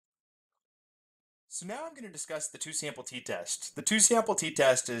So now I'm going to discuss the two-sample t-test. The two-sample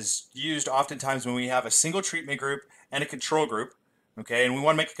t-test is used oftentimes when we have a single treatment group and a control group, okay, and we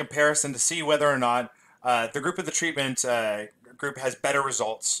want to make a comparison to see whether or not the group of the treatment group has better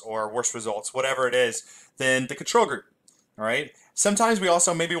results or worse results, whatever it is, than the control group, all right? Sometimes we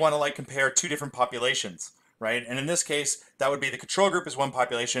also maybe want to compare two different populations, right? And in this case, that would be the control group is one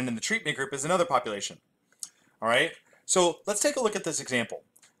population and the treatment group is another population, all right? So let's take a look at this example.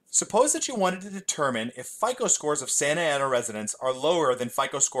 Suppose that you wanted to determine if FICO scores of Santa Ana residents are lower than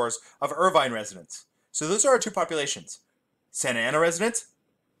FICO scores of Irvine residents. So those are our two populations, Santa Ana residents,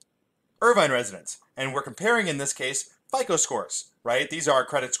 Irvine residents. And we're comparing, in this case, FICO scores, right? These are our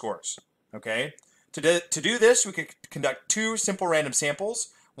credit scores, okay? To do this, we could conduct two simple random samples,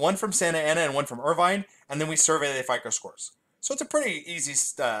 one from Santa Ana and one from Irvine, and then we survey the FICO scores. So it's a pretty easy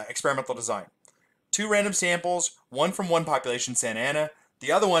experimental design. Two random samples, one from one population, Santa Ana,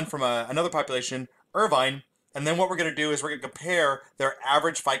 the other one from another population, Irvine, and then what we're going to do is we're going to compare their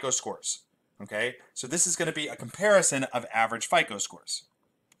average FICO scores. Okay, so this is going to be a comparison of average FICO scores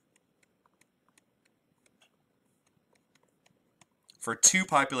for two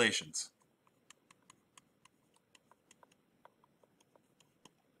populations.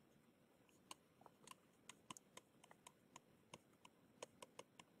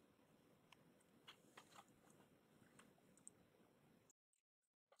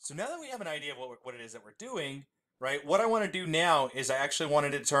 So now that we have an idea of what it is that we're doing, right, what I want to do now is I actually want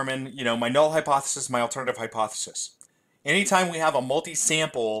to determine, my null hypothesis, my alternative hypothesis. Anytime we have a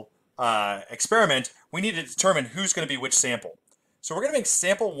multi-sample experiment, we need to determine who's going to be which sample. So we're going to make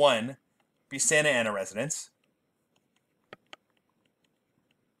sample 1 be Santa Ana residents,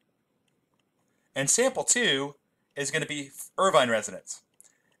 and sample 2 is going to be Irvine residents.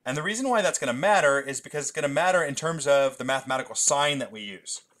 And the reason why that's going to matter is because it's going to matter in terms of the mathematical sign that we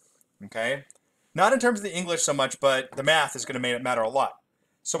use. Okay? Not in terms of the English so much, but the math is going to matter a lot.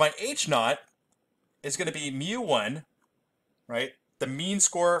 So my H naught is going to be mu1, right? The mean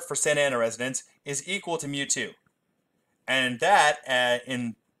score for Santa Ana residents is equal to mu2. And that,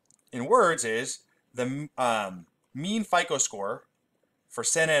 in words, is the mean FICO score for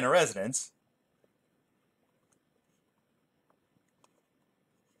Santa Ana residents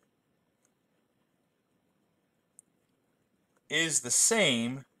is the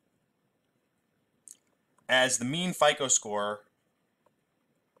same as the mean FICO score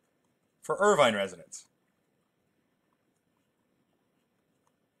for Irvine residents.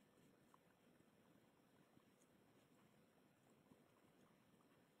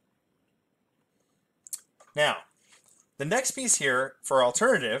 Now, the next piece here for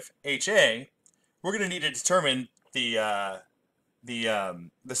alternative, HA, we're going to need to determine the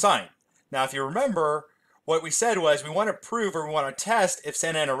sign. Now, if you remember, what we said was we want to prove or we want to test if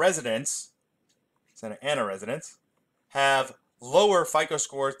Santa Ana residents have lower FICO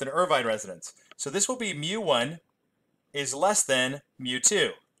scores than Irvine residents. So this will be mu1 is less than mu2.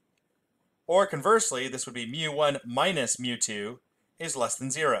 Or conversely, this would be mu1 minus mu2 is less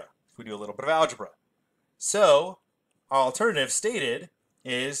than 0. If we do a little bit of algebra. So our alternative stated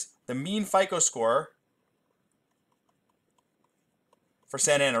is the mean FICO score for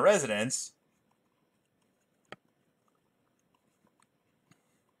Santa Ana residents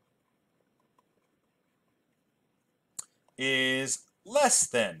is less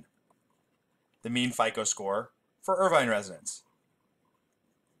than the mean FICO score for Irvine residents.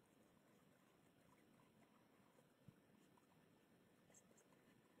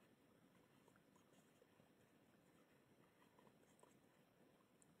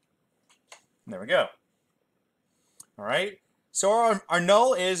 And there we go. All right. So our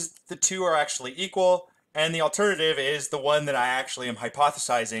null is the two are actually equal, and the alternative is the one that I actually am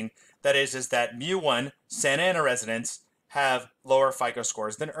hypothesizing. That is that mu1 Santa Ana residents have lower FICO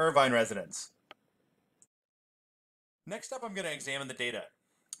scores than Irvine residents. Next up, I'm going to examine the data.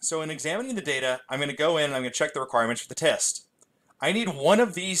 So in examining the data, I'm going to go in and I'm going to check the requirements for the test. I need one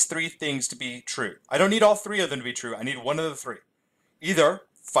of these three things to be true. I don't need all three of them to be true. I need one of the three. Either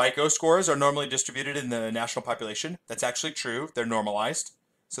FICO scores are normally distributed in the national population. That's actually true. They're normalized,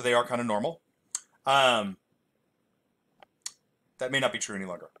 so they are kind of normal. That may not be true any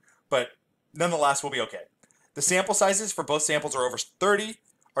longer, but nonetheless, we'll be okay. The sample sizes for both samples are over 30,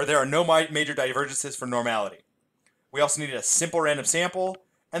 or there are no major divergences for normality. We also need a simple random sample,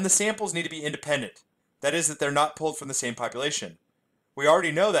 and the samples need to be independent. That is, that they're not pulled from the same population. We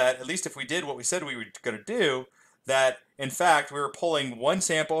already know that, at least if we did what we said we were going to do, that in fact we were pulling one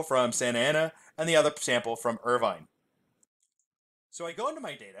sample from Santa Ana and the other sample from Irvine. So I go into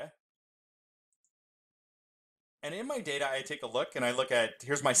my data, and in my data I take a look and I look at,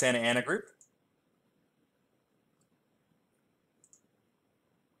 here's my Santa Ana group,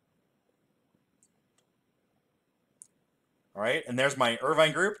 All right, and there's my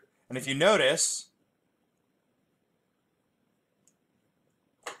Irvine group. And if you notice,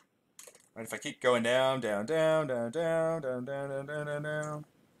 right, if I keep going down, down, down, down, down, down, down, down, down, down, down,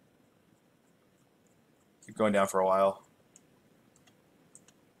 keep going down for a while.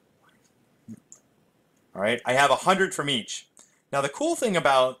 All right, I have 100 from each. Now the cool thing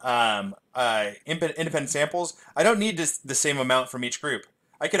about independent samples, I don't need the same amount from each group.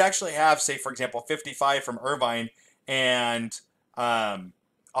 I could actually have, say, for example, 55 from Irvine and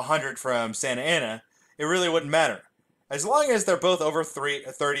 100 from Santa Ana. It really wouldn't matter. As long as they're both over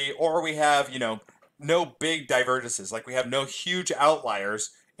 30, or we have, you know, no big divergences, like we have no huge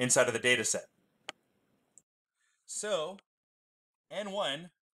outliers inside of the data set. So N1,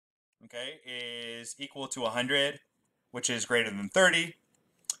 okay, is equal to 100, which is greater than 30,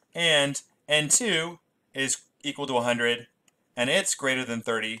 and N2 is equal to 100, and it's greater than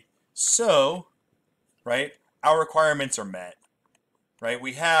 30. So, right, our requirements are met, right?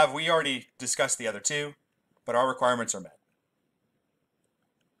 We already discussed the other two, but our requirements are met.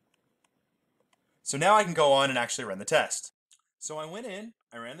 So now I can go on and actually run the test. So I went in,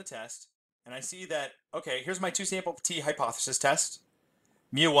 I ran the test, and I see that, okay, here's my two-sample t hypothesis test.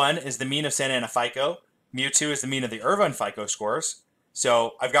 Mu1 is the mean of Santa Ana FICO. Mu2 is the mean of the Irvine FICO scores.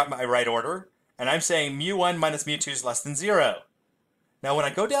 So I've got my right order, and I'm saying mu1 minus mu2 is less than 0. Now when I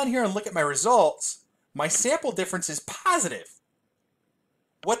go down here and look at my results, my sample difference is positive.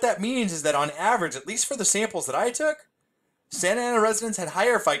 What that means is that on average, at least for the samples that I took, Santa Ana residents had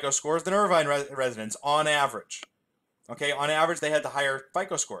higher FICO scores than Irvine residents on average. Okay, on average they had the higher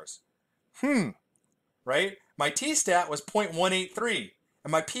FICO scores. Right? My t-stat was 0.183.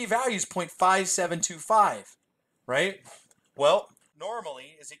 And my p-value is 0.5725, right? Well,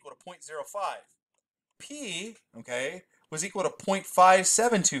 normally is equal to 0.05. P, okay, was equal to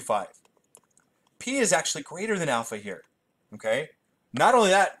 0.5725. P is actually greater than alpha here, okay? Not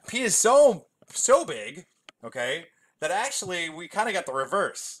only that, P is so big, okay, that actually we kind of got the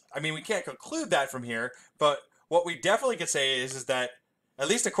reverse. I mean, we can't conclude that from here, but what we definitely could say is that, at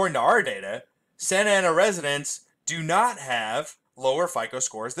least according to our data, Santa Ana residents do not have lower FICO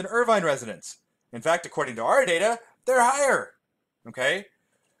scores than Irvine residents. In fact, according to our data, they're higher, okay?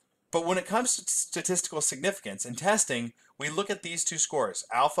 But when it comes to statistical significance in testing, we look at these two scores,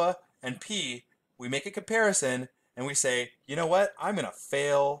 alpha and p, we make a comparison, and we say, you know what? I'm going to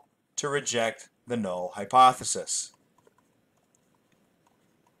fail to reject the null hypothesis.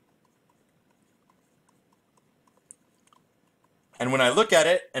 And when I look at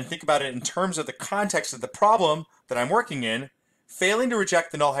it and think about it in terms of the context of the problem that I'm working in, failing to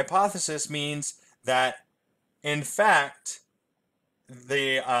reject the null hypothesis means that, in fact,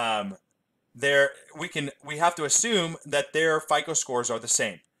 we have to assume that their FICO scores are the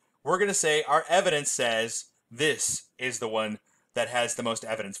same. We're going to say our evidence says this is the one that has the most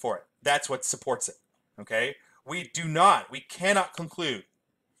evidence for it. That's what supports it. Okay? We cannot conclude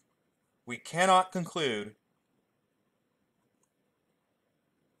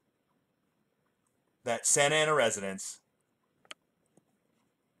that Santa Ana residents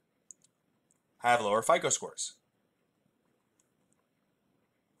have lower FICO scores.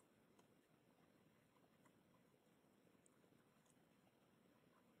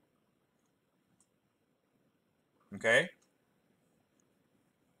 Okay?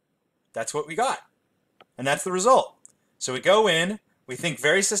 That's what we got. And that's the result. So we go in, we think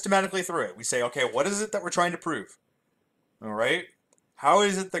very systematically through it. We say, okay, what is it that we're trying to prove? All right? How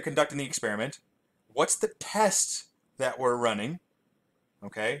is it they're conducting the experiment? What's the test that we're running?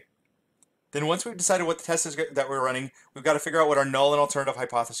 Okay? Then once we've decided what the test is that we're running, we've got to figure out what our null and alternative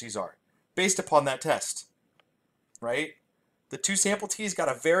hypotheses are based upon that test, right? The two sample t's got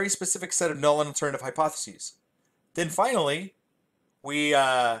a very specific set of null and alternative hypotheses. Then finally, we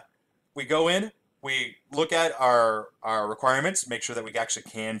go in, we look at our requirements, make sure that we actually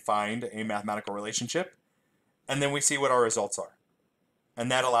can find a mathematical relationship, and then we see what our results are. And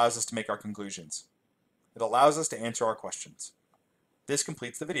that allows us to make our conclusions. It allows us to answer our questions. This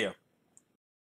completes the video.